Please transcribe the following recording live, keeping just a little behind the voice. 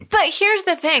But here's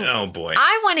the thing. Oh, boy.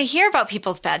 I want to hear about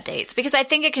people's bad dates because I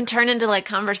think it can turn into like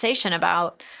conversation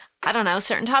about, I don't know,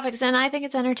 certain topics. And I think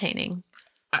it's entertaining.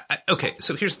 Okay.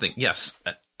 So here's the thing. Yes.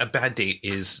 A bad date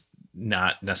is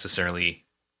not necessarily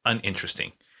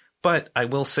uninteresting. But I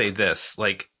will say this,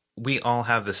 like, we all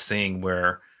have this thing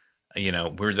where, you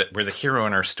know, we're the hero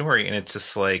in our story. And it's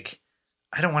just like,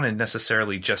 I don't want to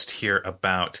necessarily just hear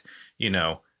about, you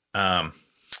know,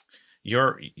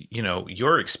 your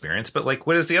experience, but like,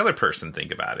 what does the other person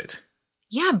think about it?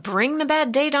 Yeah. Bring the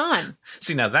bad date on.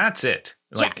 See, now that's it.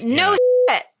 Like, yeah. No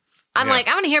shit. I'm like,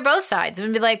 I want to hear both sides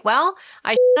and be like, well,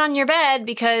 I shit on your bed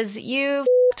because you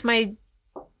f***ed my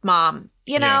mom.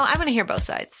 You know, I want to hear both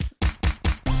sides.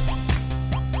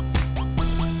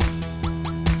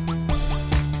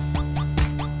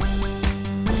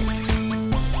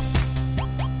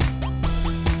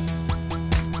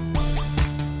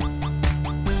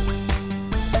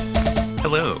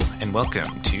 Hello, and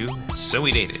welcome to So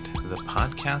We Dated, the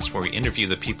podcast where we interview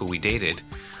the people we dated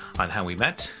on how we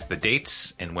met, the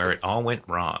dates, and where it all went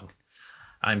wrong.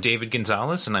 I'm David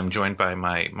Gonzalez, and I'm joined by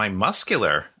my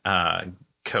muscular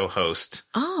co-host,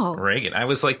 Reagan. I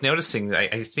was like noticing,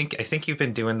 I think you've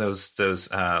been doing those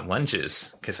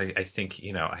lunges, because I think,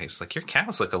 you know, I was like, your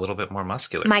calves look a little bit more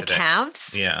muscular My today.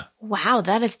 calves? Yeah. Wow,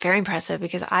 that is very impressive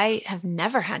because I have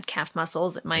never had calf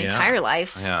muscles in my entire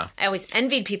life. Yeah. I always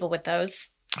envied people with those.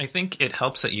 I think it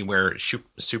helps that you wear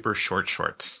super short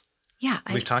shorts. Yeah.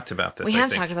 We've talked about this. We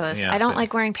have talked about this. Yeah, I don't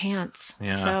like wearing pants.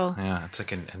 Yeah. So. Yeah. It's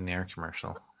like a Nair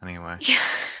commercial. Anyway. Yeah.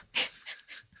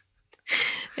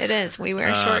 It is. We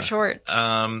wear short shorts.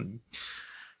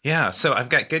 Yeah. So I've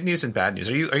got good news and bad news.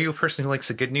 Are you a person who likes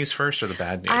the good news first or the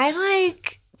bad news? I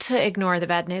like to ignore the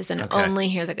bad news and only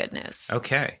hear the good news.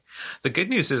 Okay. The good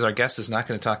news is our guest is not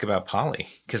going to talk about Polly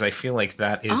because I feel like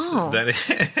that is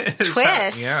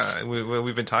twist.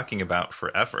 We've been talking about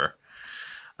forever.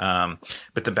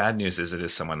 But the bad news is it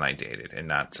is someone I dated and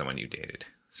not someone you dated.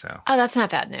 So. Oh, that's not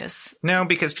bad news. No,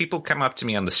 because people come up to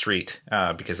me on the street,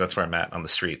 because that's where I'm at, on the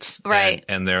streets. Right.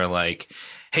 And they're like,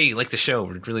 hey, you like the show?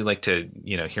 We'd really like to,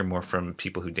 you know, hear more from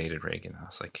people who dated Reagan. I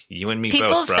was like, you and me people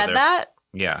both, brother. People have said that?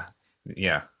 Yeah.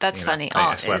 Yeah. That's funny.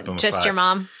 I slapped them just your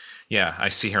mom? Yeah. I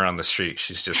see her on the street.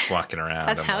 She's just walking around.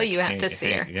 That's how you have to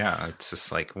see her. Yeah. It's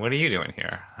just like, what are you doing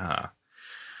here?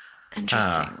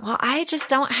 Interesting. Well, I just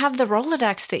don't have the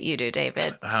Rolodex that you do,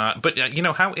 David. But you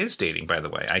know, how is dating, by the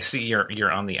way? I see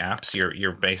you're on the apps.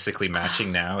 You're basically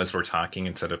matching now as we're talking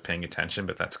instead of paying attention,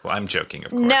 but that's cool. I'm joking,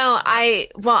 of course. No, I'm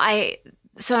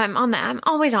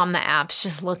always on the apps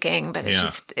just looking, but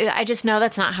I just know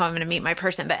that's not how I'm going to meet my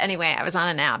person. But anyway, I was on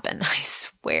an app and I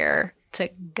swear to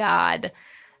God,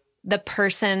 the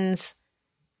person's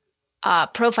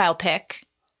profile pic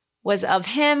was of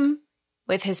him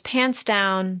with his pants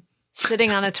down,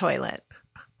 sitting on a toilet.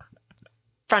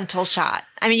 Frontal shot.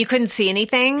 I mean, you couldn't see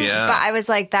anything, but I was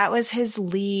like, that was his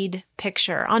lead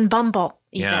picture on Bumble,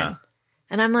 even. Yeah.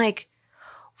 And I'm like,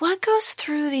 what goes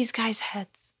through these guys' heads?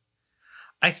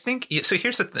 I think, so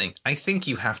here's the thing. I think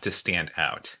you have to stand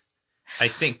out. I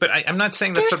think, but I'm not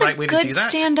saying that's the right way to do that. There's a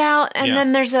good stand out, and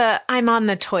then there's I'm on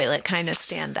the toilet kind of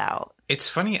stand out. It's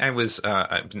funny. I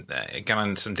got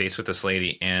on some dates with this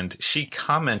lady, and she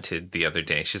commented the other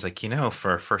day. She's like, you know,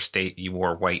 for a first date, you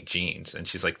wore white jeans. And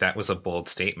she's like, that was a bold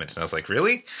statement. And I was like,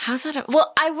 really? How's that?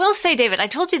 Well, I will say, David, I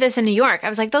told you this in New York. I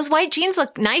was like, those white jeans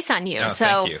look nice on you. Oh,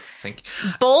 so thank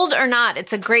you. Bold or not,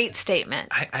 it's a great statement.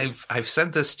 I've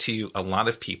said this to a lot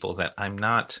of people that I'm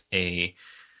not a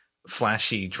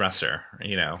flashy dresser.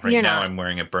 You know, right now I'm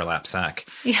wearing a burlap sack.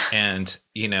 Yeah. And,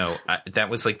 you know, that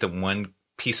was like the one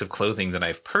piece of clothing that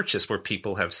I've purchased where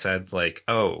people have said like,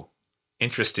 oh,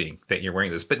 interesting that you're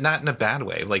wearing this, but not in a bad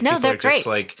way. Like, no, people are great. Just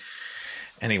like,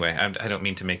 anyway, I don't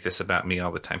mean to make this about me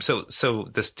all the time. So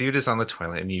this dude is on the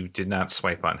toilet and you did not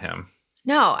swipe on him.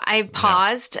 No, I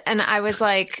paused and I was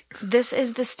like, this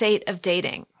is the state of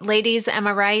dating. Ladies, am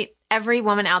I right? Every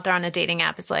woman out there on a dating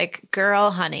app is like,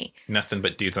 girl, honey. Nothing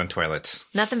but dudes on toilets.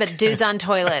 Nothing but dudes on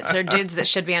toilets or dudes that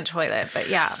should be on toilet. But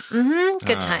yeah,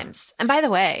 good times. And by the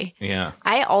way,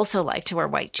 I also like to wear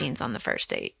white jeans on the first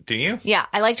date. Do you? Yeah,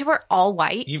 I like to wear all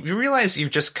white. You realize you're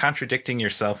just contradicting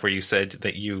yourself where you said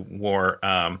that you wore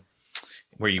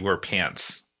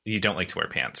pants. You don't like to wear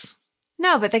pants.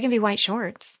 No, but they can be white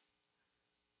shorts.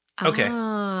 Okay.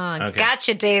 Okay.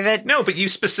 Gotcha, David. No, but you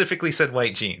specifically said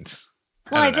white jeans.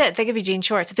 Well, I did. They could be jean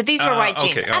shorts, but these were white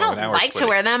jeans. Okay. I don't like to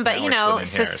wear them, but, you know,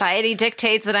 society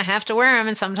dictates that I have to wear them,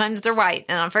 and sometimes they're white.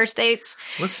 And on first dates,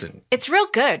 listen, it's real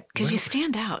good because you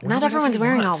stand out. Not everyone's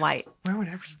wearing all white. Wear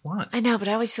whatever you want. I know, but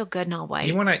I always feel good in all white.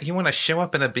 You want to show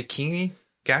up in a bikini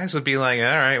guys would be like, all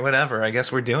right, whatever. I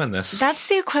guess we're doing this. That's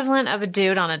the equivalent of a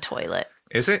dude on a toilet.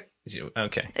 Is it?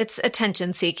 Okay. It's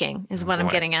attention seeking is what I'm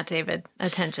getting at, David.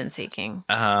 Attention seeking.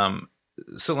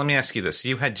 So let me ask you this.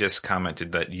 You had just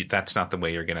commented that that's not the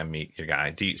way you're going to meet your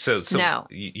guy. No.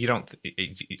 You don't,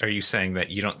 are you saying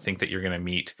that you don't think that you're going to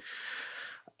meet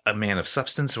a man of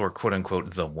substance or quote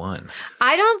unquote the one?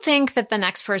 I don't think that the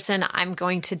next person I'm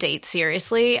going to date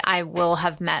seriously, I will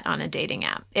have met on a dating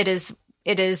app. It is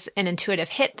an intuitive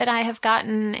hit that I have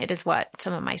gotten. It is what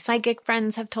some of my psychic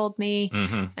friends have told me.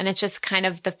 Mm-hmm. And it's just kind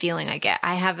of the feeling I get.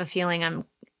 I have a feeling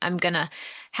I'm going to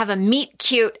have a meet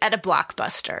cute at a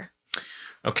Blockbuster.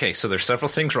 Okay, so there's several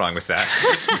things wrong with that.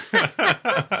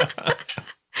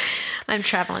 I'm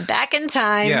traveling back in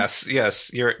time. Yes.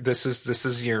 This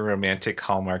is your romantic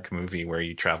Hallmark movie where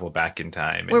you travel back in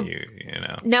time and you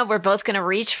know. No, we're both going to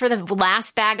reach for the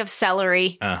last bag of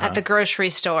celery at the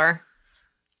grocery store.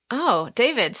 Oh,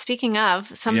 David, speaking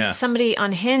of, somebody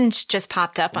on Hinge just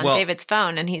popped up on David's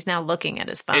phone, and he's now looking at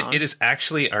his phone. It is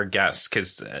actually our guest,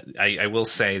 because I will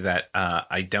say that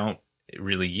I don't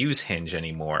really use Hinge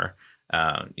anymore.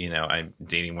 I'm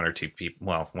dating one or two people,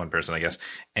 well, one person, I guess.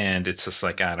 And it's just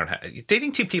like,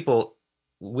 dating two people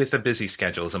with a busy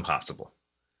schedule is impossible.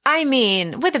 I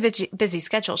mean, with a busy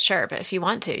schedule, sure. But if you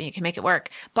want to, you can make it work.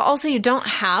 But also you don't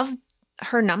have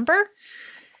her number?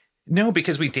 No,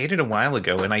 because we dated a while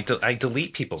ago and I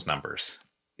delete people's numbers.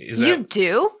 You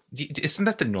do? Isn't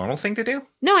that the normal thing to do?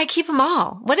 No, I keep them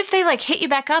all. What if they hit you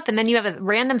back up and then you have a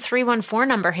random 314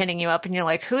 number hitting you up and you're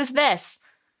like, who's this?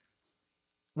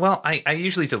 Well, I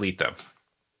usually delete them.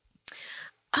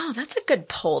 Oh, that's a good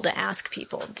poll to ask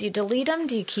people. Do you delete them?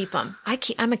 Do you keep them?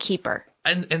 I'm a keeper.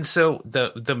 And so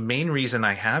the main reason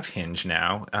I have Hinge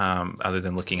now, other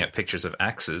than looking at pictures of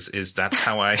exes, is that's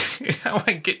how I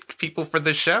get people for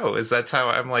the show. Is that's how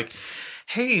I'm like,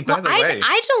 hey, by the way,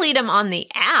 I delete them on the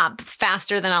app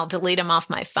faster than I'll delete them off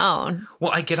my phone.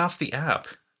 Well, I get off the app,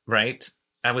 right?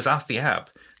 I was off the app,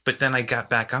 but then I got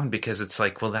back on because it's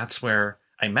like, well, that's where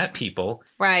I met people.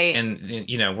 Right. And,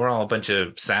 we're all a bunch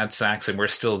of sad sacks and we're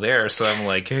still there. So I'm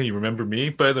like, hey, you remember me?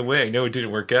 By the way, I know it didn't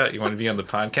work out. You want to be on the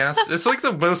podcast? It's like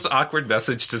the most awkward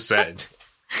message to send.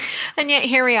 And yet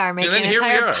here we are making an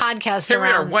entire podcast Here we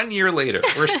are 1 year later.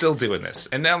 We're still doing this.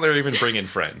 And now they're even bringing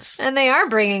friends. And they are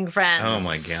bringing friends. Oh,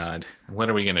 my God. What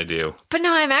are we going to do? But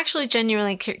no, I'm actually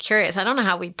genuinely curious. I don't know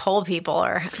how we poll people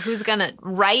or who's going to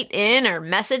write in or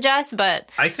message us, but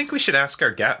I think we should ask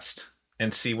our guest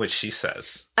and see what she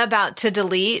says. About to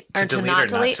delete or to not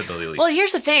delete? Not to delete. Well,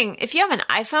 here's the thing. If you have an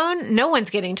iPhone, no one's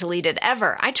getting deleted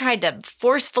ever. I tried to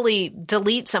forcefully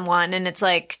delete someone and it's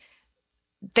like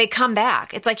they come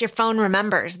back. It's like your phone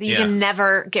remembers. You can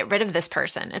never get rid of this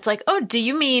person. It's like, oh, do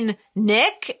you mean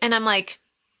Nick? And I'm like,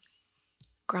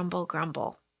 grumble,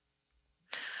 grumble.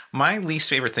 My least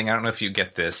favorite thing, I don't know if you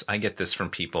get this. I get this from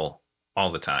people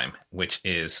all the time, which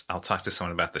is I'll talk to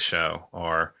someone about the show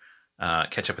or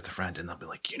catch up with a friend and they'll be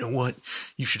like, you know what?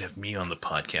 You should have me on the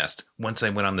podcast. Once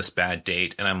I went on this bad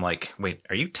date and I'm like, wait,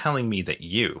 are you telling me that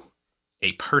you,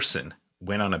 a person,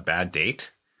 went on a bad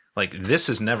date? Like this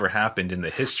has never happened in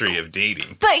the history of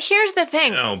dating. But here's the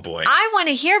thing. Oh boy. I want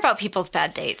to hear about people's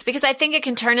bad dates because I think it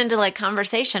can turn into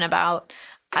conversation about,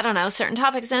 I don't know, certain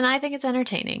topics. And I think it's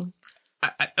entertaining.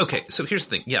 Okay. So here's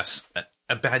the thing. Yes.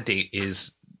 A bad date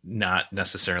is not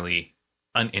necessarily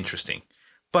uninteresting.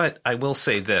 But I will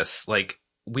say this,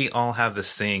 we all have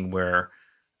this thing where,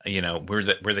 we're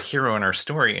the hero in our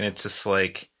story. And it's just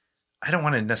like, I don't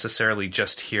want to necessarily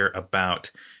just hear about,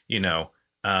 your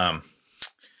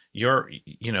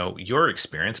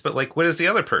experience, but what does the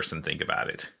other person think about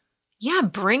it? Yeah.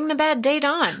 Bring the bad date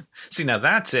on. See, now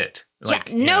that's it.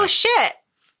 Shit.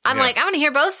 I'm I want to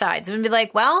hear both sides and be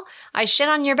like, well, I shit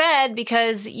on your bed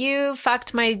because you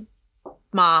fucked my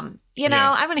mom.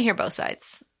 I want to hear both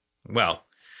sides. Well,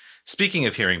 speaking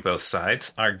of hearing both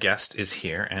sides, our guest is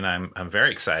here, and I'm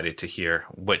very excited to hear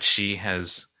what she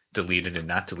has deleted and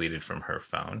not deleted from her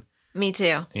phone. Me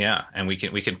too. Yeah, and we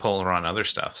can poll her on other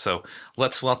stuff. So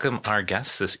let's welcome our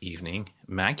guest this evening,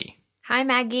 Maggie. Hi,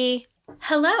 Maggie.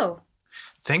 Hello.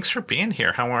 Thanks for being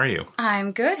here. How are you?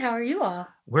 I'm good. How are you all?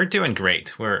 We're doing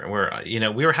great. We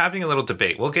were having a little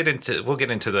debate. We'll get into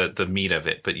the meat of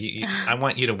it, but I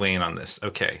want you to weigh in on this.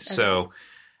 Okay. So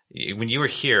when you were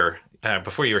here.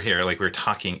 Before you were here, we were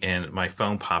talking and my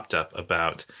phone popped up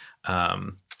about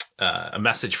a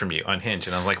message from you on Hinge.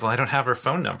 And I'm like, well, I don't have her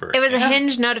phone number. It was a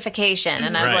Hinge notification.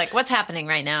 And I was like, what's happening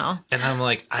right now? And I'm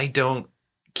like, I don't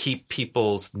keep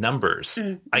people's numbers.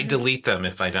 Mm-hmm. I delete them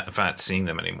if I'm not seeing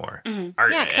them anymore. Mm-hmm.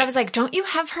 Because I was like, don't you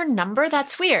have her number?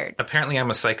 That's weird. Apparently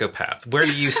I'm a psychopath. Where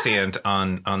do you stand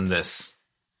on this?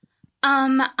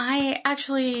 I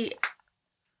actually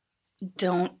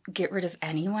don't get rid of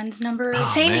anyone's numbers.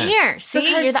 Oh, Same man. here. See,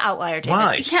 Because- you're the outlier, David.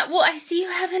 Why? Yeah, well, I see you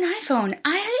have an iPhone.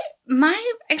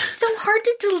 It's so hard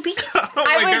to delete. Oh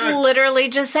my I was God. literally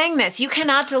just saying this. You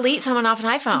cannot delete someone off an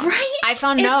iPhone. Right?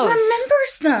 iPhone It knows.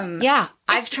 remembers them. Yeah,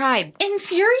 I've tried.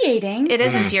 Infuriating. It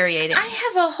is infuriating. I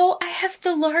have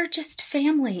the largest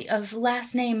family of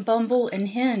last name Bumble and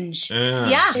Hinge.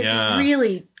 Yeah. It's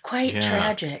really quite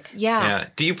tragic. Yeah. Yeah.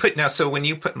 Do you put now? So when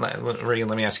you put Reagan,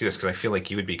 let me ask you this because I feel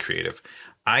like you would be creative.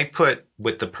 I put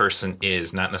what the person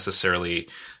is, not necessarily.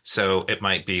 So it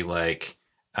might be like,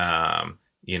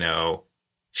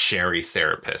 Sherry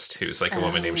therapist, who's like a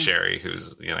woman named Sherry,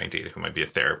 who's I dated, who might be a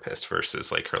therapist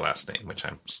versus like her last name, which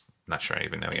I'm just not sure I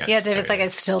even know yet. Yeah, David's like, I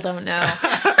still don't know.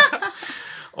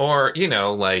 Or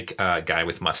like a guy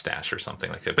with mustache or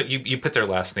something like that. But you put their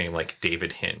last name like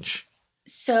David Hinge.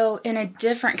 So in a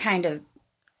different kind of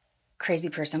crazy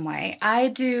person way, I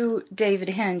do David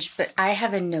Hinge, but I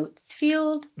have a notes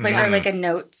field, or like a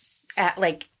notes at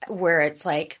like where it's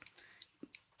like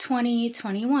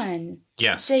 2021.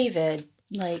 Yes. David,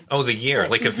 like The year,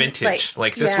 like a vintage.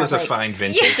 Like this yeah, was a like, fine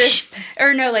vintage.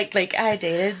 like I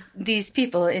dated these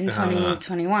people in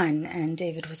 2021, and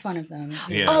David was one of them.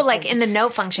 Yeah. Oh, like in the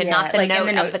note function, not the like note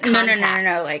in the of the notes. contact.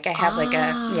 No. Like I have like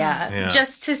a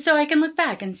just so I can look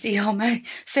back and see all my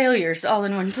failures all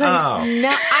in one place. Oh. No,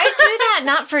 I do that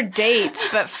not for dates,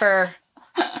 but for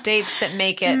dates that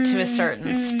make it to a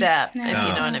certain step, if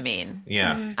you know what I mean.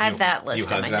 Yeah. I have that list in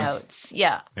hug my them? notes.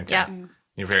 Yeah. Okay. Yeah.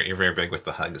 You're very big with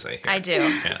the hugs, I hear. I do.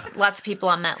 Yeah. Lots of people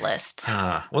on that list.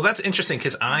 Well, that's interesting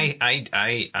because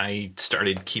I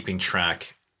started keeping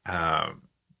track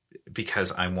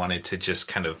because I wanted to just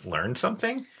kind of learn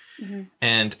something. Mm-hmm.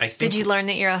 And I think... Did you learn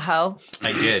that you're a hoe?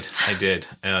 I did.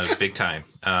 Big time.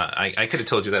 I could have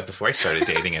told you that before I started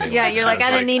dating anyone. Yeah, you're like,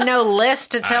 I didn't need no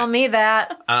list to tell me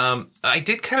that. I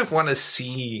did kind of want to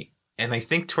see... And I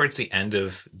think towards the end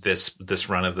of this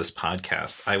run of this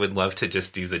podcast, I would love to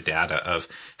just do the data of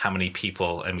how many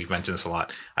people, and we've mentioned this a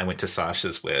lot, I went to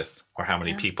Sasha's with, or how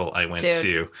many people I went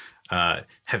to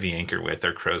Heavy Anchor with,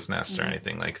 or Crow's Nest, or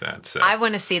anything like that. So I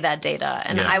want to see that data,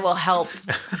 and I will help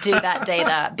do that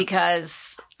data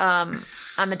because I'm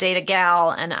a data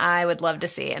gal, and I would love to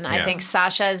see. And I think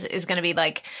Sasha's is going to be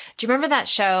like, do you remember that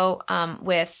show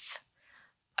with...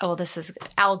 Oh, this is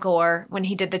Al Gore when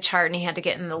he did the chart and he had to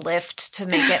get in the lift to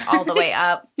make it all the way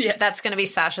up. Yeah. That's going to be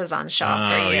Sasha's on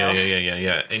Shaw for you.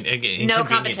 Yeah. No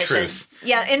competition. Truth.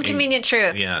 Yeah, Inconvenient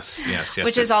Truth. Yes.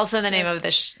 Which is also the name of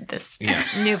this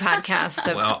new podcast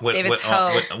of David's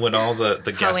hoe. With all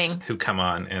the guests Hoeing. who come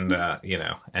on and,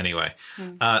 anyway.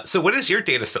 So what is your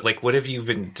data set? Like, what have you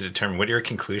been determined? What are your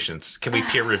conclusions? Can we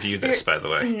peer review this, by the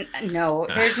way? No,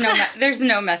 there's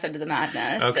no method to the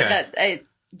madness. Okay.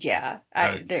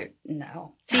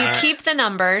 No. So you keep the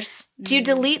numbers. Do you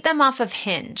delete them off of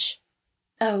Hinge?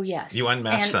 Oh, yes. You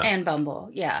unmatch them. And Bumble,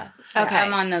 yeah. Okay.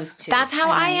 I'm on those two. That's how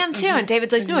I am too. And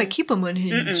David's like, no, I keep them on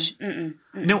Hinge.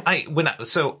 No,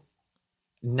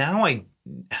 now I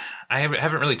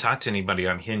haven't really talked to anybody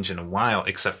on Hinge in a while,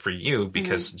 except for you,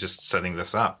 because just setting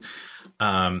this up.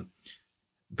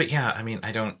 But yeah, I mean,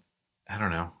 I don't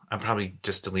know. I'll probably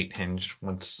just delete Hinge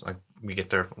once we get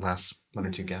their last one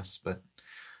or two guests. But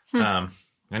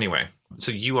anyway,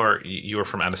 so you are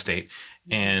from out of state,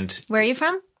 and Where are you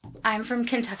from? I'm from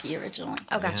Kentucky originally.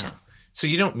 Oh, gotcha. yeah. So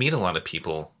you don't meet a lot of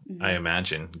people, I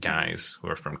imagine, guys who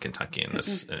are from Kentucky in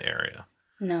this area.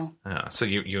 No. So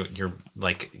you're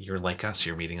like us.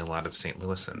 You're meeting a lot of St.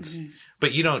 Louisans,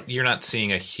 but you're not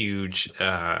seeing a huge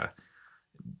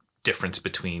difference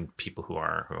between people who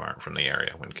aren't from the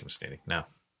area when it comes to dating. No,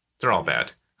 they're all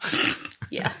bad.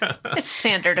 Yeah. It's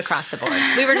standard across the board.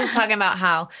 We were just talking about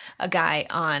how a guy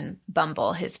on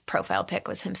Bumble, his profile pic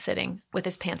was him sitting with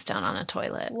his pants down on a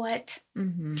toilet. What?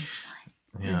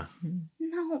 Yeah.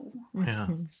 No. Yeah.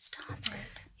 Stop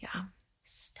it. Yeah.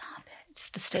 Stop it. It's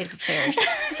the state of affairs.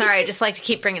 Sorry, I just like to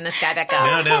keep bringing this guy back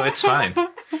up. No, it's fine.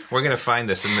 We're gonna find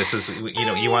this, and this is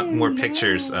you want more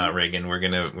pictures, Reagan. We're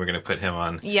gonna put him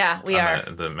on. Yeah, we are.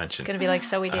 The mention. It's gonna be like,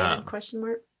 so we dated? Question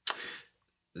mark.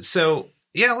 So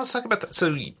yeah, let's talk about that.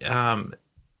 So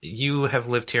you have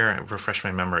lived here. Refresh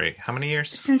my memory. How many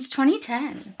years? Since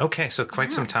 2010. Okay, so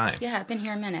quite some time. Yeah, I've been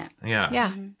here a minute. Yeah.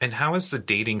 Yeah. And how is the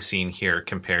dating scene here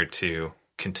compared to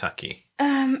Kentucky?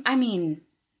 I mean,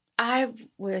 I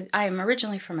am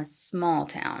originally from a small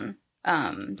town,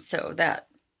 so that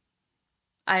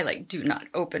I do not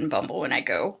open Bumble when I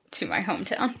go to my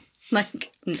hometown.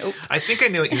 Nope. I think I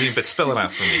know what you mean, but spell it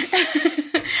out for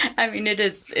me. I mean, it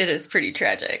is pretty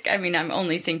tragic. I mean, I'm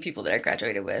only seeing people that I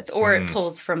graduated with, or it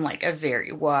pulls from like a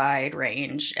very wide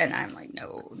range, and I'm like,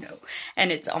 no.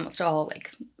 And it's almost all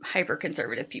like hyper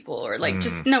conservative people, or like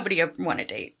just nobody I want to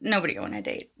date.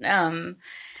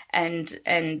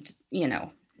 And you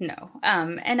know, no.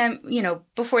 And I'm, you know,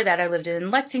 before that I lived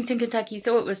in Lexington, Kentucky,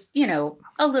 so it was, you know,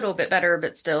 a little bit better,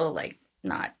 but still like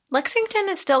not. Lexington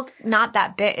is still not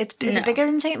that big. Is it bigger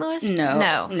than St. Louis?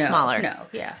 No, smaller. No,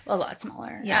 yeah, a lot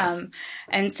smaller. Yeah.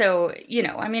 And so, you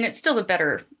know, I mean, it's still a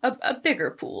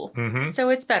bigger pool. So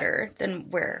it's better than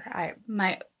where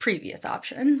my previous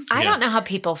options. I don't know how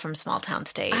people from small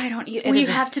towns date. I don't. You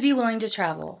have to be willing to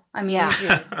travel. I mean, you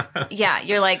do. Yeah,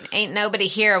 you're like, ain't nobody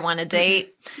here want to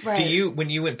date. Right. Do you, when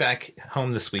you went back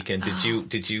home this weekend,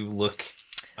 did you look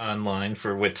online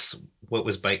for what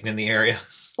was biting in the area?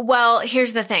 Well,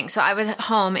 here's the thing. So I was at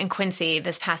home in Quincy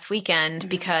this past weekend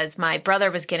because my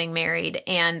brother was getting married,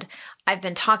 and I've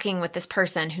been talking with this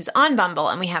person who's on Bumble,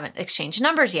 and we haven't exchanged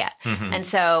numbers yet. And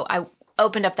so I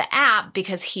opened up the app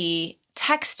because he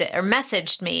texted or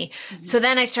messaged me. So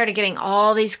then I started getting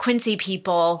all these Quincy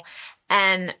people,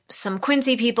 and some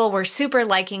Quincy people were super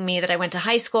liking me that I went to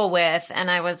high school with. And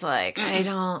I was like, I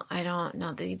don't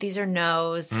know. These are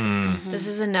no's. This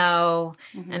is a no.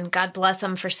 And God bless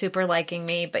them for super liking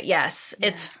me. But yes,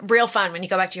 it's real fun when you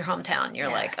go back to your hometown. You're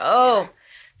like,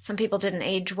 some people didn't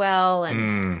age well.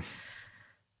 And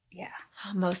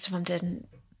most of them didn't.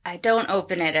 I don't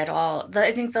open it at all.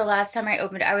 I think the last time I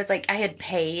opened it, I was like, I had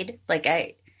paid. Like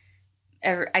I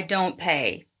don't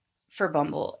pay for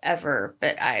Bumble ever,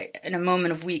 but in a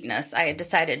moment of weakness, I had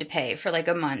decided to pay for like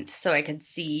a month so I could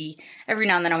see every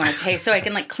now and then I want to pay so I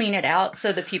can like clean it out.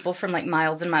 So the people from like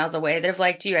miles and miles away that have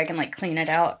liked you, I can like clean it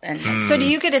out. And so do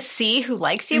you get to see who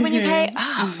likes you when you pay?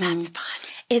 Oh, that's fun.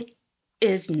 It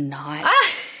is not.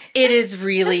 It is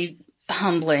really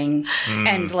humbling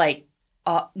and like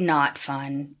not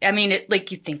fun. I mean, it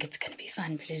like you think it's going to be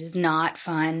fun, but it is not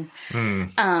fun.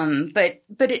 But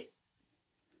it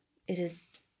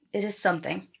is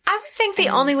something. I would think the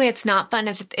only way it's not fun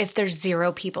if there's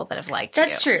zero people that have liked you.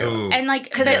 That's true. Ooh. And like,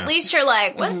 because at least you're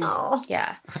like, well,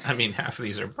 yeah. I mean, half of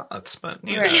these are bots, but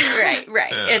you know. Right.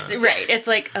 It's right. It's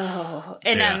like,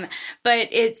 and but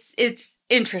it's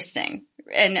interesting,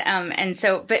 and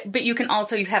so, but you can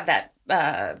also you have that.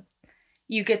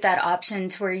 You get that option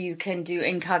to where you can do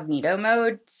incognito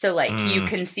mode, so like you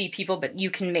can see people, but you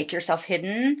can make yourself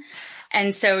hidden.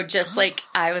 And so just like,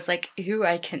 I was like, ooh,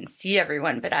 I can see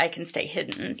everyone, but I can stay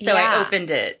hidden. So I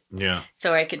opened it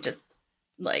so I could just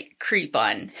like creep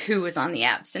on who was on the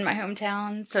apps in my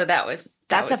hometown. So that's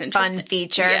a fun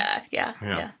feature.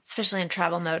 Yeah. Especially in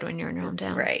travel mode when you're in your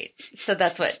hometown. Right. So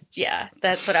that's what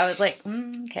I was like,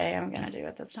 okay, I'm going to do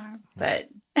it this time. But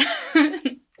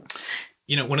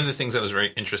you know, one of the things that was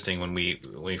very interesting when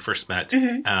we first met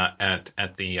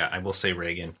at the I will say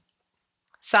Reagan.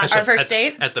 Sasha. Our first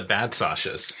date? At the bad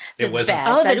Sasha's. It wasn't.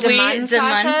 The Dame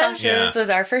Sasha's was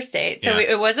our first date. So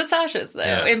it was a Sasha's, though.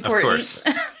 Yeah, important. Of course.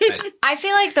 I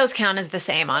feel like those count as the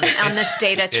same on this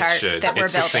data chart that we're building.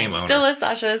 The same owner. Still a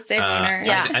Sasha's, same owner.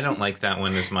 Yeah. I don't like that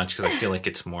one as much because I feel like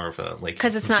it's more of a like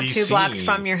because it's not DC. 2 blocks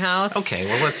from your house. Okay,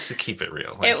 well let's keep it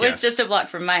real. It was just a block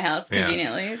from my house,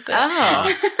 conveniently. So. Oh,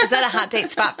 is that a hot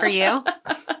date spot for you?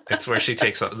 It's where she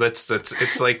takes.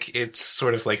 It's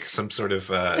sort of like some sort of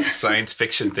science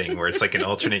fiction thing where it's like an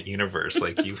alternate universe.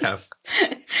 Like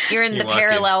you're in the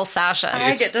parallel Sasha.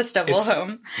 I get to stumble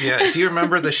home. Yeah. Do you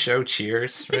remember the show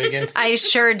Cheers, Reagan? I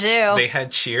sure do. They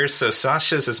had Cheers. So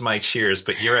Sasha's is my Cheers,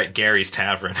 but you're at Gary's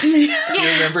Tavern. Do you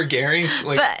remember Gary's?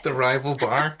 The rival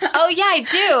bar? Oh, yeah, I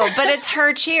do. But it's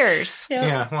her Cheers.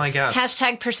 Yeah, well, I guess.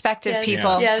 #, perspective,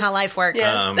 people. That's how life works.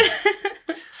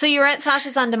 So you were at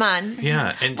Sasha's on Damon.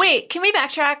 Yeah. And wait, can we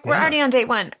backtrack? We're already on date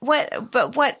 1. What?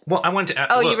 Well, I wanted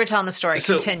to... you were telling the story.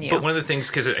 Continue. But one of the things,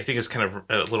 because I think it's kind of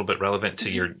a little bit relevant to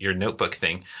your notebook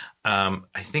thing, I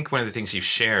think one of the things you've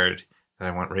shared that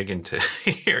I want Reagan to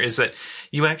hear is that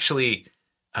you actually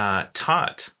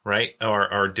taught, right?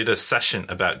 Or did a session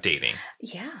about dating.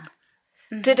 Yeah.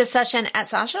 Did a session at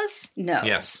Sasha's? No.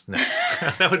 Yes. No.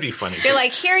 That would be funny. You're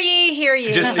like, hear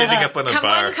ye. Just standing up on a bar. Come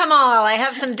on, come all. I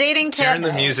have some dating tips. Turn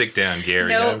the music down, Gary.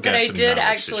 No, but I did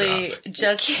actually,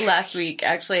 just last week,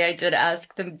 I did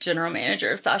ask the general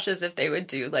manager of Sasha's if they would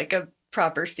do like a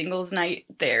proper singles night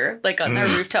there, like on their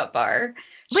rooftop bar.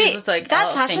 Wait, was like, that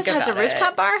oh, Sasha's has a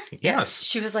rooftop bar? Yes.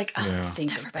 She was like,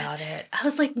 think about it. I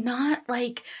was like, not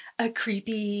like a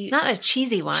creepy, Not a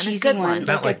cheesy one, a good one.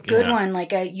 like a good one.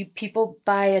 Like people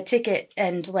buy a ticket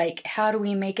and like, how do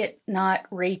we make it not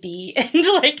rapey? And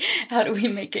like, how do we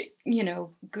make it,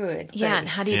 good? Yeah, and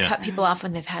how do you cut people off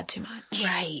when they've had too much?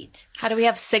 Right. How do we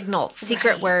have signals,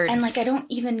 secret words? And like, I don't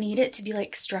even need it to be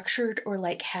like structured or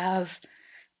like have,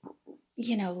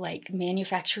 like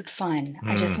manufactured fun.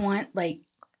 I just want like,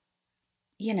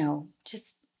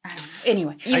 just, I don't know.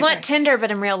 Anyway. You want Tinder,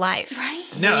 but in real life. Right.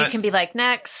 No, you can be like,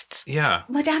 next. Yeah.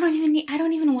 But I don't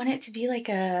even want it to be like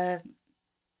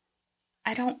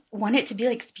I don't want it to be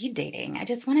like speed dating. I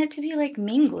just want it to be like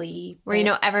mingly.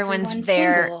 Where, everyone's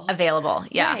there, single. available.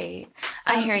 Yeah. Right.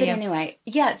 I hear but you. Anyway,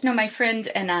 yes, no, my friend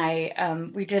and I,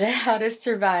 we did a how to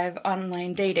survive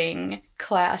online dating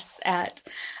class at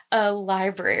a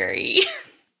library.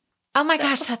 Oh my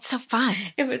gosh, that's so fun.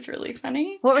 It was really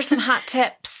funny. What were some hot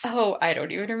tips? Oh, I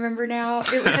don't even remember now.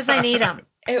 It was Because I need them.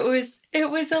 It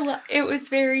was a lot. It was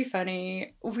very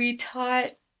funny. We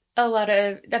taught a lot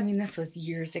of, this was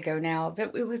years ago now,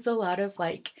 but it was a lot of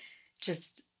like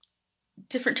just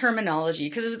different terminology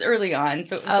because it was early on.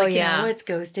 So it was what's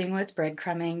ghosting, what's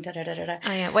breadcrumbing, da da da da da.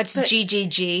 Oh yeah. What's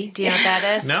GGG? Do you know what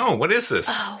that is? No, what is this?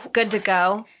 Oh, good to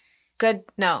go. Good.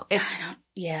 No, it's.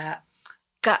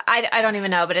 I don't even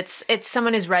know, but it's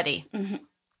someone who's ready. Mm-hmm.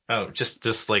 Oh,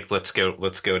 just like let's go to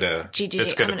GGG.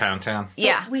 Let's go to Pound Town.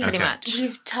 Yeah, pretty much.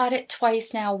 We've taught it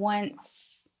twice now.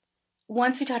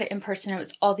 Once we taught it in person, it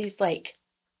was all these like,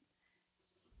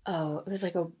 it was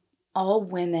like all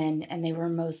women, and they were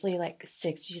mostly like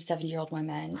 60 to 70-year-old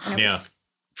women, and it was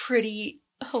pretty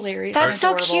hilarious. That's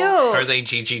so cute. Are they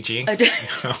GGG?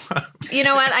 You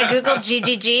know what? I googled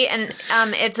GGG, and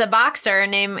it's a boxer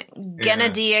named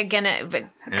Gennady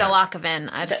Galakovin.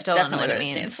 I still don't know what it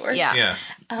means. Stands for. Yeah.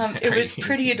 It was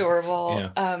pretty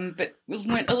adorable, but it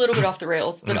went a little bit off the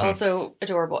rails, but also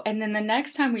adorable. And then the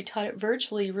next time we taught it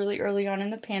virtually, really early on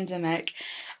in the pandemic,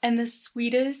 and the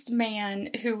sweetest man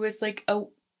who was like a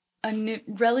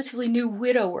relatively new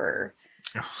widower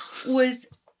was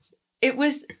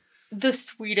the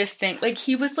sweetest thing. Like,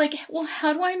 he was like, well,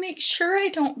 how do I make sure I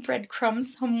don't breadcrumb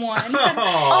someone? Oh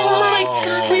my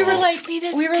God. We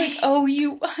were like, oh,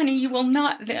 honey, you will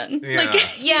not then. Yeah.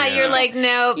 Like, you're like,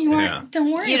 nope.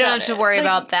 Don't worry. You don't have to worry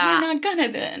about that. You're not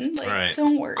gonna then. Like, right.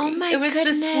 Don't worry. Oh my It was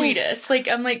goodness. the sweetest. Like,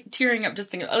 I'm like tearing up just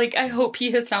thinking. Like, I hope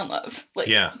he has found love. Like,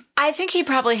 yeah. I think he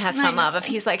probably has found love. If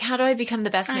he's like, how do I become the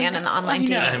best man in the online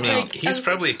dating? I mean, Like, he's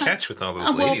probably a catch with all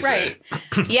those well, ladies. right.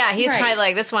 Yeah, he's probably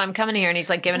like, this is why I'm coming here, and he's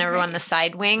like giving everyone the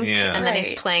side wing, and then he's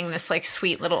Right. playing this like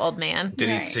sweet little old man.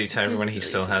 Did he tell everyone he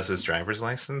still has his driver's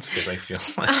license? Because I feel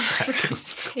like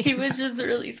He was just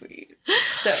really sweet.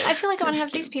 So, I feel like I want to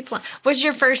have these people on. What's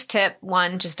your first tip?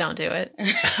 One, just don't do it.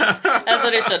 that's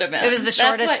what it should have been. It was the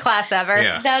shortest class ever.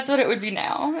 Yeah. That's what it would be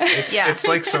now. It's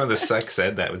like some of the sex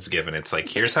ed that was given. It's like,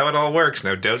 here's how it all works.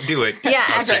 No, don't do it. Yeah,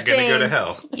 else you're going to go to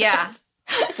hell. Yeah.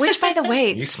 Which, by the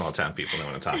way, You small town people know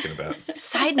what I'm talking about.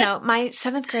 side note, my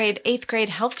 7th grade, 8th grade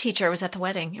health teacher was at the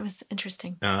wedding. It was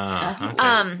interesting. Okay.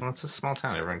 Well, it's a small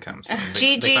town. Everyone comes.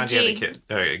 They find you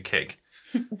had a cake.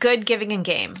 Good giving and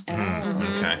game.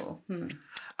 Okay.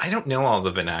 I don't know all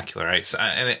the vernacular.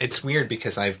 And it's weird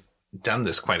because I've done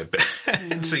this quite a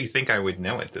bit. So you think I would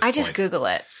know at this point. I just Google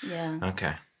it. Yeah.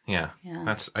 Okay. Yeah.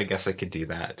 I guess I could do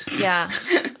that. Yeah.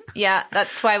 Yeah.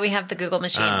 That's why we have the Google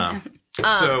machine.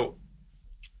 So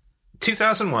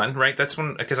 2001, right? That's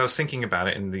when, because I was thinking about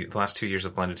it, and the last 2 years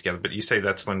have blended together. But you say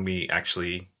that's when we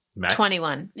actually met.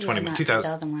 21. 21.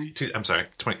 2001. I'm sorry,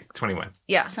 21.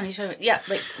 Yeah. 2021. Yeah.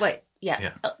 Like wait.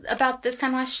 Yeah. About this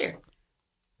time last year.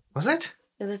 Was it?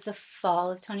 It was the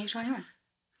fall of 2021.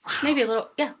 Maybe a little.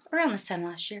 Yeah, around this time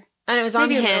last year. And it was on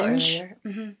Maybe Hinge.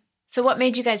 Mm-hmm. So what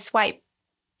made you guys swipe?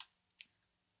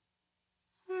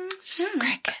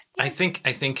 Cricket. I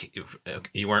think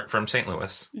you weren't from St.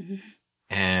 Louis. Mm-hmm.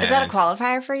 And Is that a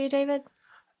qualifier for you, David?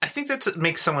 I think that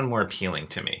makes someone more appealing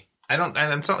to me. And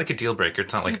it's not like a deal breaker.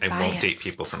 It's not like You're I won't biased. date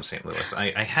people from St. Louis.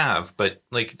 I have, but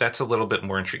like that's a little bit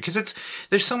more intriguing because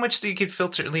there's so much that you could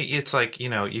filter. It's like,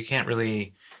 you can't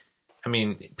really. I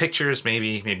mean, pictures,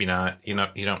 maybe not. You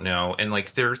don't know. And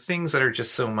like, there are things that are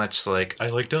just so much like, I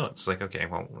like dogs. Like, okay,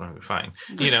 well, fine.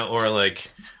 Or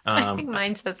like, I think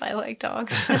mine says I like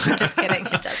dogs. Just kidding.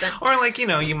 It doesn't. Or like,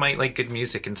 you might like good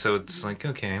music. And so it's like,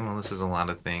 okay, well, this is a lot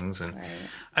of things. And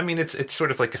I mean, it's sort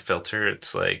of like a filter.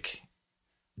 It's like,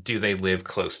 do they live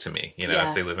close to me?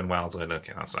 If they live in Wildwood,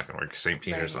 okay, that's not going to work. St.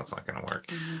 Peter's, that's not going to work.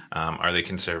 Are they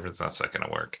conservative? That's not going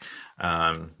to work.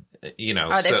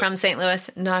 Are they from St. Louis?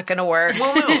 Not going to work.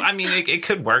 Well, no, I mean, it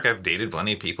could work. I've dated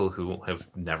plenty of people who have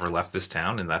never left this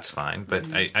town, and that's fine. But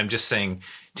I'm just saying,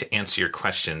 to answer your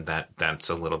question, that's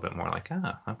a little bit more like,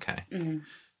 okay. Mm-hmm.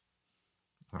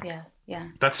 Yeah.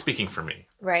 That's speaking for me.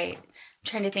 Right. I'm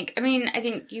trying to think. I mean, I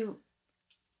think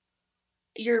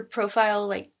your profile,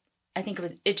 like, I think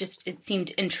it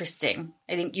seemed interesting.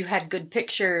 I think you had good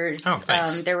pictures. Oh,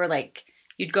 thanks. There were like,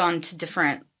 you'd gone to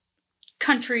different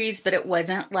countries, but it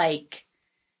wasn't like,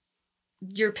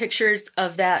 your pictures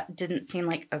of that didn't seem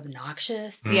like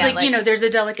obnoxious. Yeah, like, there's a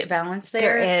delicate balance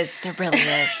there. There really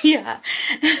is. Yeah.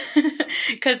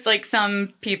 Because like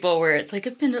some people where it's like,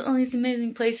 I've been to all these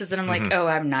amazing places and I'm like, oh,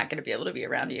 I'm not going to be able to be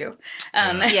around you.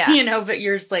 But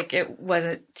yours, like, it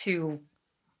wasn't too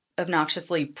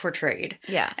obnoxiously portrayed.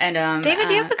 Yeah. And David,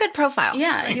 you have a good profile.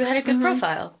 Yeah, Thanks. you had a good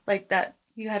profile. Like that,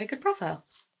 you had a good profile.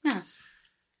 Yeah.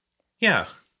 Yeah.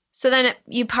 So then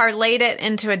you parlayed it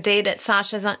into a date at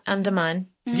Sasha's Andaman.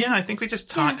 Mm-hmm. Yeah, I think we just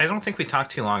talked. I don't think we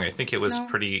talked too long. I think it was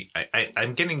pretty.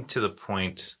 I'm getting to the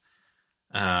point.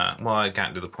 I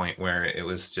got to the point where it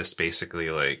was just basically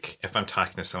like, if I'm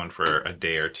talking to someone for a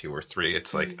day or 2 or 3,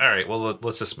 it's like, all right, well,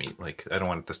 let's just meet. Like, I don't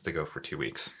want this to go for 2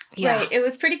 weeks. Yeah. Right. It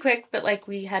was pretty quick, but like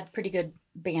we had pretty good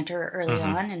banter early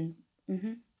on,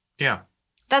 and Yeah.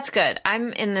 That's good.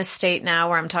 I'm in this state now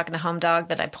where I'm talking to Home Dog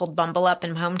that I pulled Bumble up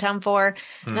in hometown for.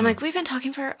 And I'm like, we've been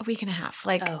talking for a week and a half.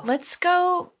 Like, let's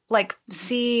go, like,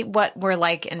 see what we're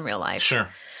like in real life. Sure.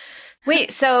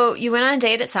 Wait, so you went on a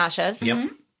date at Sasha's?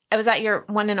 Yep. Was that your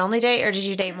one and only date, or did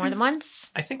you date more than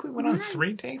once? I think we went on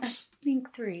 3 dates. I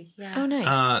think 3. Yeah. Oh,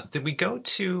 nice. Did we go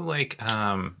to like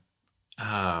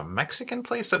Mexican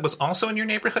place that was also in your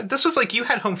neighborhood? This was like, you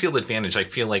had home field advantage. I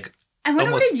feel like I went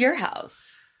over to your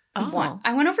house. Oh.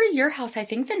 I went over to your house, I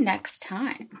think, the next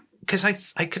time. because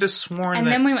I could have sworn and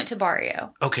that. then we went to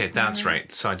Barrio. Okay, that's right.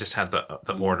 So I just had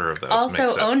the order of those. Also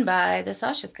mixed up. owned by the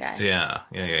Sasha's guy. Yeah.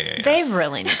 They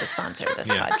really need to sponsor this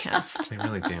podcast. They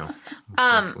really do.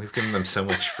 We've given them so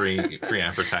much free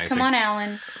advertising. Come on,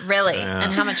 Alan. Really?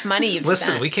 And how much money you've Listen,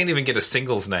 spent. we can't even get a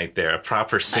singles night there, a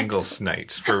proper singles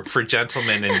night for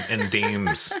gentlemen and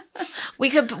dames. We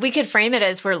could frame it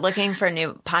as we're looking for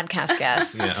new podcast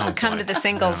guests. Yeah, Come to the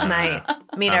singles night.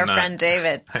 Meet our friend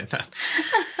David.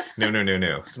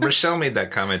 No. Rochelle made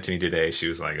that comment to me today. She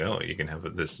was like, "Oh, you can have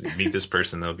meet this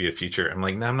person. There'll be a future." I'm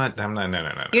like, "No, I'm not.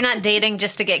 No. You're not dating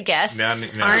just to get guests, aren't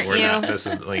we're you? Not. This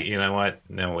is like, you know what?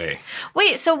 No way."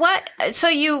 Wait, so what? So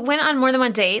you went on more than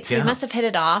one date. So you must have hit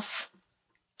it off.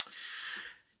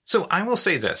 So I will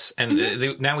say this,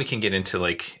 and now we can get into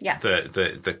like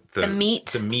the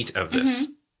meat of this.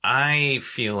 I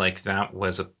feel like that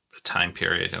was a time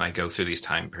period, and I go through these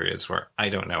time periods where I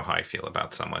don't know how I feel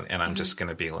about someone, and I'm just going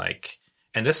to be like,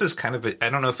 and this is kind of I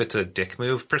don't know if it's a dick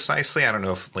move precisely. I don't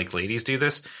know if like ladies do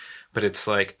this, but it's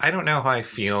like, I don't know how I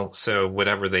feel, so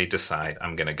whatever they decide,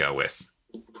 I'm going to go with.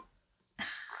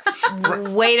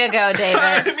 Way to go, David.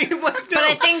 I mean, like, no. But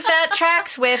I think that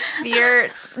tracks with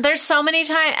there's so many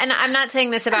times, and I'm not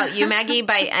saying this about you, Maggie,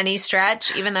 by any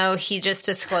stretch, even though he just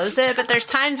disclosed it, but there's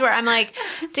times where I'm like,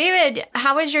 David,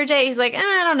 how was your day? He's like,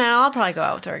 I don't know. I'll probably go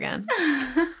out with her again.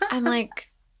 I'm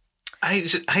like,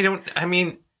 was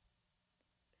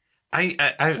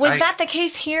that the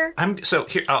case here?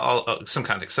 I'll some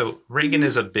context. So Reagan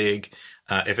is a big,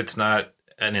 if it's not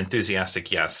an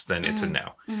enthusiastic yes, then it's a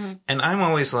no. And I'm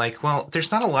always like, well,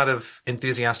 there's not a lot of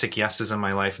enthusiastic yeses in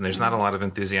my life, and there's not a lot of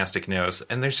enthusiastic nos,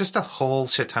 and there's just a whole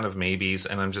shit ton of maybes,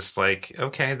 and I'm just like,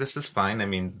 okay, this is fine. I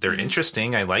mean, they're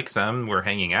interesting. I like them. We're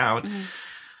hanging out.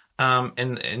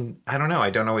 And I don't know. I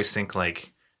don't always think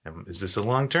like, is this a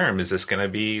long term? Is this going to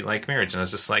be like marriage? And I was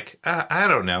just like, I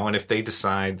don't know. And if they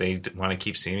decide they want to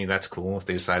keep seeing me, that's cool. If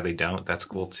they decide they don't, that's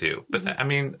cool too. But I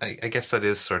mean, I guess that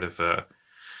is sort of a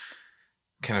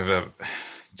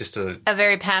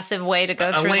very passive way to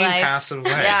go through life. Passive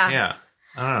way. Yeah.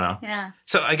 I don't know. Yeah.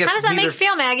 So I guess how does that make you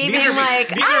feel, Maggie? Being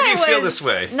like, I was feel this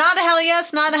way. Not a hell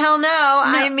yes, not a hell no.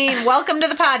 I mean, welcome to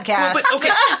the podcast. Well,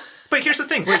 but here's the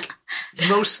thing. Like,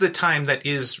 most of the time that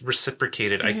is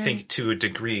reciprocated, I think, to a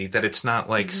degree that it's not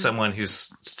like someone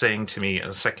who's saying to me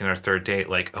a second or third date,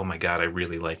 like, oh my God, I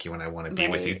really like you and I want to be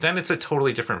with you. Then it's a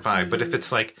totally different vibe. But if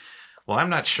it's like, well, I'm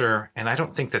not sure, and I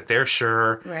don't think that they're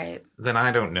sure. Right. Then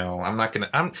I don't know.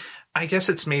 I guess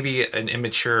it's maybe an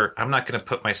immature. I'm not going to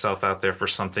put myself out there for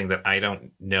something that I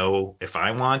don't know if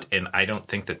I want, and I don't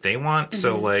think that they want.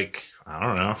 So, like, I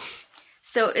don't know.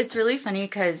 So it's really funny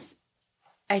because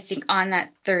I think on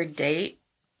that third date,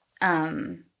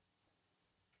 it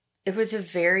was a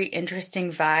very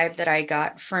interesting vibe that I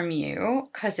got from you,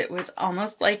 because it was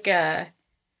almost like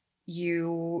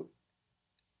you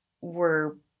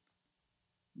were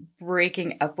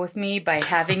breaking up with me by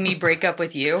having me break up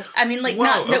with you. I mean, like, Whoa,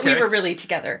 not that we okay. were really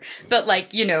together, but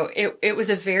like, you know, it was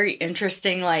a very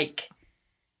interesting, like,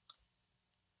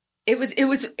 it was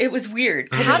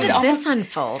weird. How did this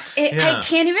unfold? I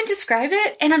can't even describe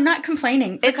it, and I'm not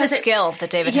complaining. It's a skill that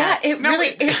David has. Yeah,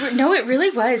 it really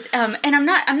was. And I'm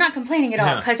not complaining at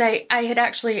all, because I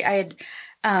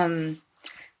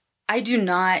do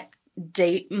not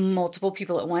date multiple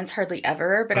people at once, hardly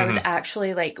ever. But I was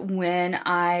actually, like, when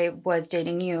I was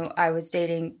dating you, I was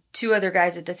dating 2 other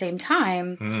guys at the same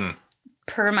time.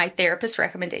 Per my therapist's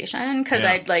recommendation, because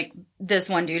I'd, like, this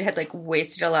one dude had, like,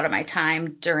 wasted a lot of my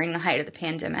time during the height of the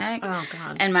pandemic. Oh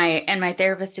God! And my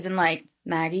therapist had been like,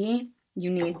 Maggie, you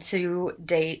need to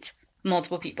date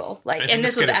multiple people. Like, and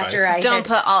this was after advice. Don't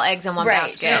put all eggs in one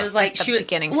basket. She was like, That's the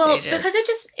beginning well, stages. because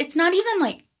it's not even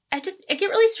like I get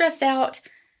really stressed out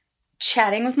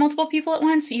chatting with multiple people at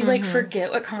once. You like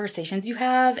forget what conversations you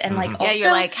have, and like also,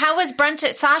 you're like, how was brunch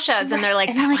at Sasha's? And they're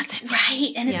like, that wasn't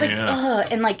right. And it's like, ugh.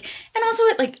 And like, and also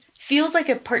it like feels like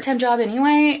a part-time job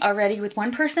anyway already with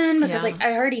one person, because like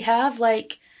I already have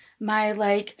like my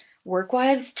like work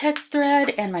wives text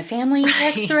thread and my family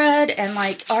text thread and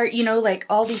like like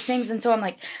all these things. And so I'm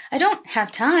like, I don't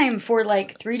have time for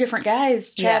like 3 different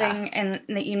guys chatting in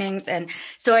the evenings. And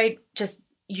so I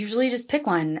usually just pick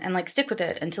one and like stick with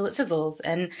it until it fizzles.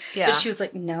 And but she was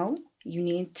like, no, you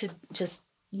need to just,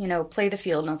 play the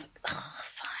field. And I was like, ugh,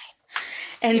 fine.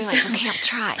 And you're like, okay, I'll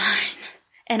try. Fine.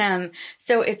 And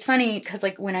so it's funny because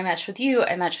like when I matched with you,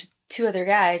 I matched with 2 other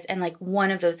guys, and like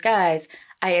one of those guys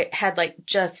I had like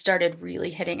just started really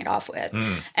hitting it off with.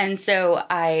 And so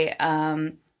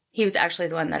he was actually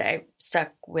the one that I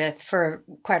stuck with for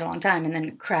quite a long time, and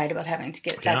then cried about having to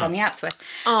get back on the apps with.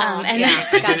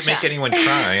 It didn't make anyone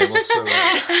cry. I will throw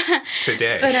that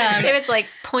today. But, David's like,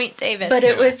 point David. But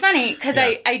it was funny because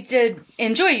I did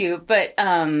enjoy you, but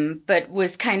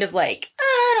was kind of like,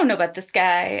 I don't know about this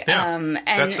guy. Yeah.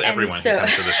 That's everyone who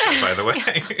comes to the show, by the way.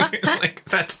 Like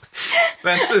that's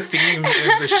the theme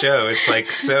of the show. It's like,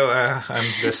 I'm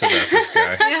this about this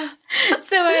guy. Yeah.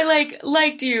 So I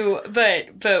liked you,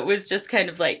 but was just kind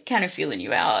of feeling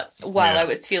you out while I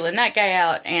was feeling that guy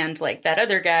out, and like that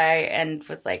other guy, and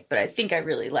was like, but I think I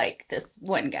really like this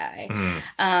one guy.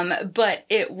 But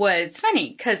it was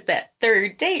funny because that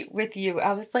 3rd date with you,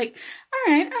 I was like,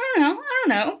 all right, I don't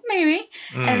know, maybe.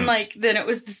 And like then it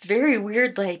was this very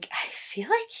weird, like, I feel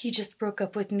like he just broke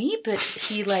up with me, but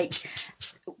he like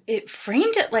it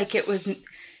framed it like it was,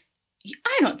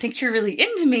 I don't think you're really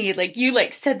into me. Like, you,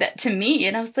 like, said that to me.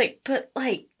 And I was like, but,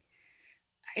 like,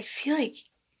 I feel like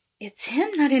it's him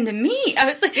not into me.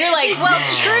 I was like... You're like,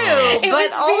 well, true,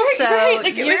 but also,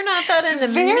 like, you're not that into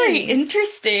me. Very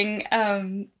interesting.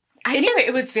 Anyway,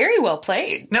 it was very well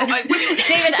played. No, David,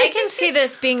 I can see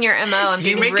this being your MO and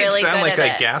being really good at it. You make it sound like I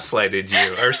gaslighted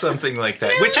you or something like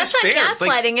that, which is fair. That's not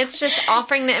gaslighting. It's just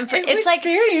offering the information. It's like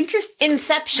very interesting.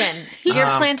 Inception. You're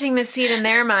planting the seed in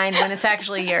their mind when it's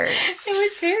actually yours.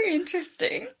 It was very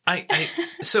interesting.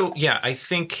 I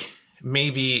think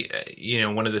maybe,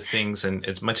 one of the things, and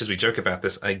as much as we joke about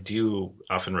this, I do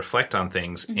often reflect on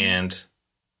things, and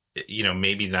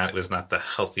maybe that was not the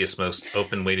healthiest, most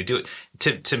open way to do it.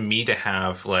 To me, to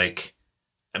have like,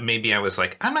 maybe I was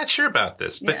like, I'm not sure about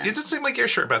this, but it doesn't seem like you're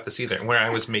sure about this either. Where I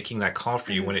was making that call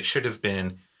for you when it should have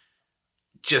been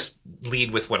just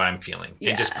lead with what I'm feeling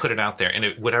and just put it out there,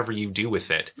 and whatever you do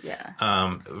with it,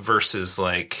 versus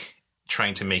like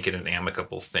trying to make it an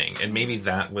amicable thing. And maybe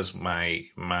that was my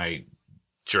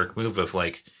jerk move of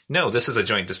like, no, this is a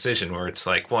joint decision, where it's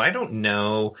like, well, I don't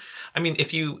know. I mean,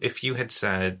 if you had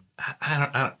said, I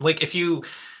don't like, if you,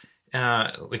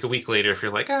 like a week later, if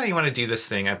you're like, oh, you want to do this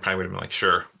thing, I probably would have been like,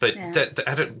 sure. But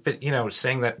but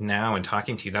saying that now and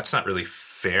talking to you, that's not really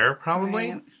fair,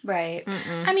 probably. Right.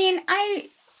 I mean,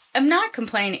 I'm not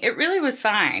complaining. It really was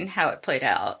fine how it played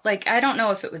out. Like, I don't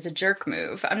know if it was a jerk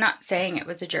move. I'm not saying it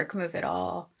was a jerk move at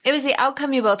all. It was the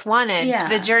outcome you both wanted. Yeah,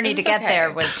 the journey to get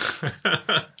there was...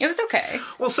 It was okay.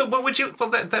 Well, so what would you... Well,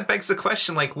 that begs the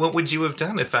question, like, what would you have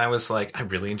done if I was like, I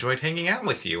really enjoyed hanging out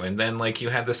with you, and then, like, you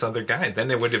had this other guy? Then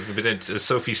it would have been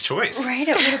Sophie's choice. Right,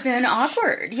 it would have been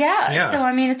awkward. Yeah. So,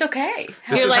 I mean, it's okay.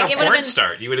 This is how porn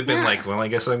start. You would have been like, well, I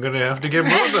guess I'm going to have to get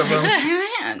both of them.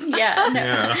 Yeah.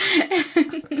 No.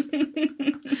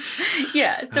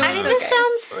 Yeah. So I mean, this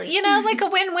sounds, like a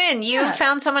win-win. You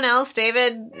found someone else.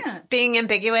 David being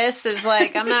ambiguous is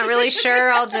like, I'm not really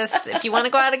sure. I'll just, if you want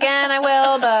to go out again, I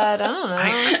will, but I don't know.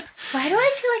 Why do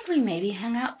I feel like we maybe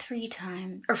hung out 3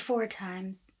 times or 4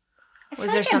 times?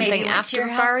 Was there something after your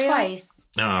house twice?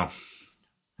 Oh.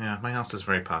 Yeah, my house is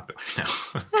very popular now.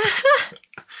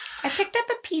 I picked up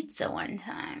a pizza one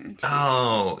time. Too.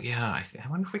 Oh, yeah. I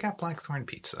wonder if we got Blackthorn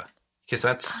pizza. Because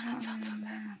that sounds so good.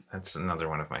 That's another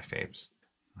one of my faves.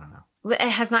 I don't know. It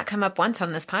has not come up once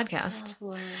on this podcast.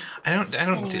 I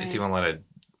don't do a lot of...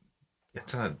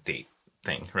 It's not a date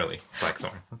thing, really.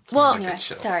 Blackthorn. It's well, anyway,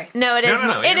 sorry. No, it is.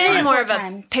 No, it is more of a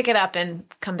times. pick it up and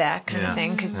come back kind of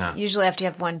thing. Because usually after you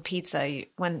have one pizza,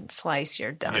 one slice,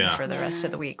 you're done for the rest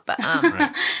of the week. But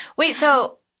right. Wait,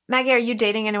 so Maggie, are you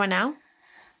dating anyone now?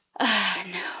 No.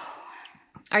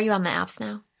 Are you on the apps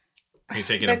now? Are you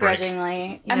taking a break?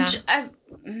 Begrudgingly. Yeah.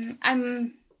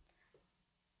 I'm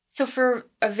so for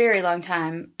a very long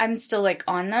time, I'm still like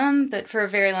on them, but for a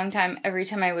very long time, every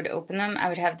time I would open them, I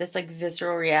would have this like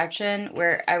visceral reaction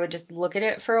where I would just look at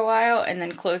it for a while and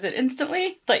then close it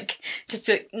instantly. Like just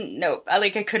be like, nope. I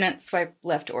couldn't swipe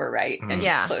left or right and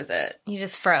just close it. You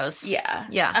just froze. Yeah.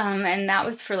 Yeah. And that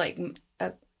was for like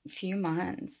a few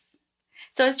months.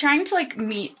 So I was trying to like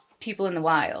meet people in the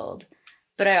wild,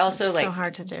 but I also it's like so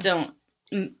hard to do. Don't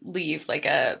leave like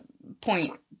a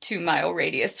 0.2 mile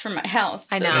radius from my house.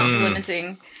 I know. So it's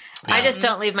limiting. I just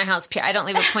don't leave my house. I don't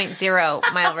leave a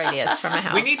 0.0 mile radius from my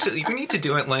house. We need to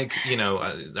do it like,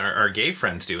 our gay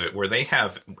friends do it, where they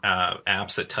have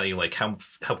apps that tell you like how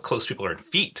close people are in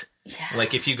feet. Yeah.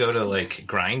 Like if you go to like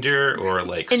Grindr or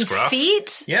like in Scruff,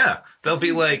 feet, they'll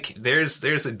be like, there's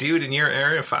a dude in your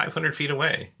area 500 feet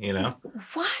away.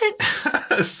 What?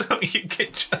 So you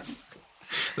could just.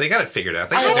 They got it figured out.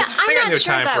 They got no sure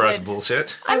time for us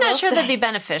bullshit. I'm not sure that'd be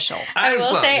beneficial. I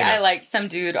will say I liked some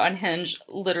dude on Hinge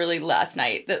literally last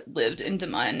night that lived in Des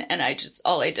Moines, and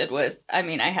all I did was, I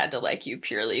had to like you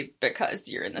purely because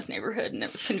you're in this neighborhood and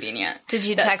it was convenient. Did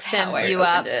you text him you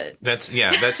up? That's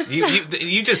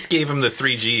you just gave him the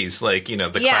 3 Gs, like, the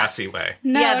classy way.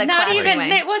 No, the not classy even,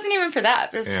 way. it wasn't even for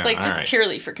that. It was just right.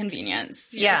 purely for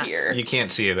convenience. You're here. You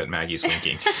can't see it, but Maggie's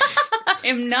winking.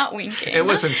 I'm not winking. It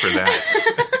wasn't for that.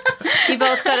 You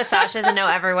both go to Sasha's and know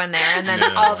everyone there, and then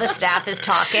all the staff is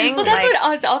talking. Well, that's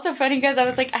what was also funny, because I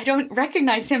was like, I don't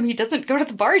recognize him. He doesn't go to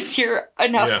the bars here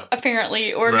enough,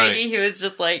 apparently. Or maybe he was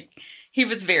just like, he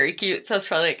was very cute. So I was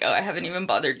probably like, I haven't even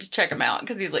bothered to check him out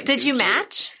because he's like, did you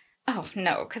match? Oh,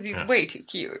 no, because he's way too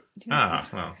cute. Oh,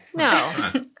 well.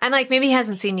 No. I'm like, maybe he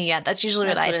hasn't seen you yet. That's usually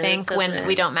what I think when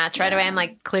we don't match right away. I'm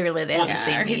like, clearly they haven't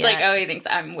seen me He's yet. like, he thinks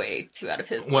I'm way too out of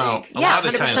his league. Well, a lot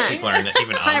of 100%. times people aren't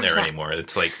even on there 100%. anymore.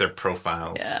 It's like their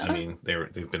profiles. Yeah.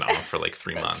 They've been off for like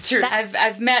 3 months. True.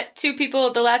 I've met 2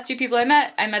 people. The last 2 people I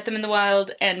met them in the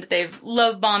wild, and they've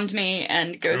love bombed me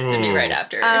and ghosted me right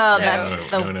after. Oh, so. that's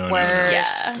the worst. No.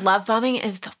 Yeah. Love bombing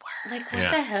is the worst. Like, where's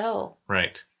the hell?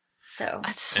 Right. So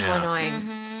That's so annoying.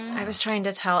 Mm-hmm. I was trying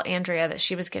to tell Andrea that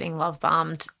she was getting love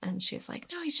bombed, and she was like,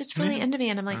 no, he's just really into me.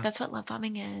 And I'm like, that's what love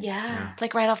bombing is. Yeah. It's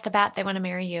like right off the bat, they want to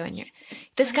marry you. And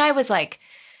this guy was like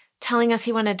telling us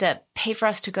he wanted to pay for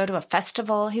us to go to a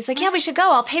festival. He's like, yeah, we should go.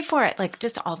 I'll pay for it. Like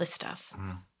just all this stuff.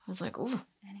 I was like, ooh.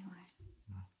 Anyway,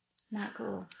 not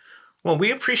cool. Well,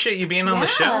 we appreciate you being on the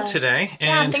show today.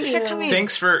 And thanks for coming.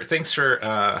 Thanks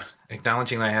for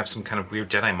acknowledging that I have some kind of weird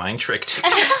Jedi mind trick.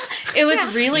 It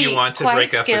was really you want to quite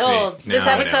break up skilled. with me. This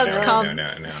episode's called No.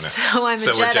 So I'm a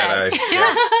So we're Jedi. Jedis.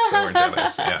 Yeah. So we're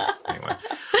Jedis. Yeah. Anyway.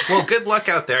 Well, good luck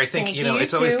out there. I think, Thank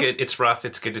it's you always too. good. It's rough.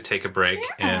 It's good to take a break.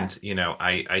 Yeah. And,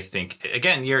 I think,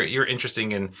 again, you're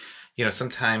interesting in,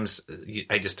 sometimes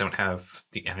I just don't have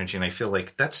the energy, and I feel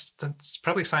like that's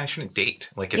probably a sign I shouldn't date.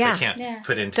 Like if I can't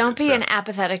put into Don't it, be an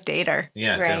apathetic dater.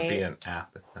 Yeah, Right. don't be an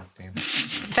apathetic.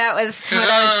 That was what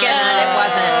I was getting at. It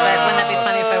wasn't, but wouldn't that be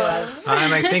funny if I was?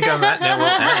 And I think on that note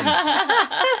we'll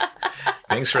end.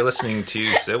 Thanks for listening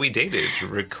to So We Dated,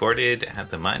 recorded at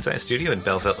the Mind's Eye Studio in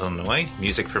Belleville, Illinois.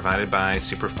 Music provided by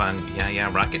super fun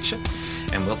Yeah Rocket Ship.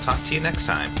 And we'll talk to you next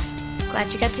time.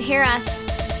 Glad you got to hear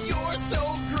us.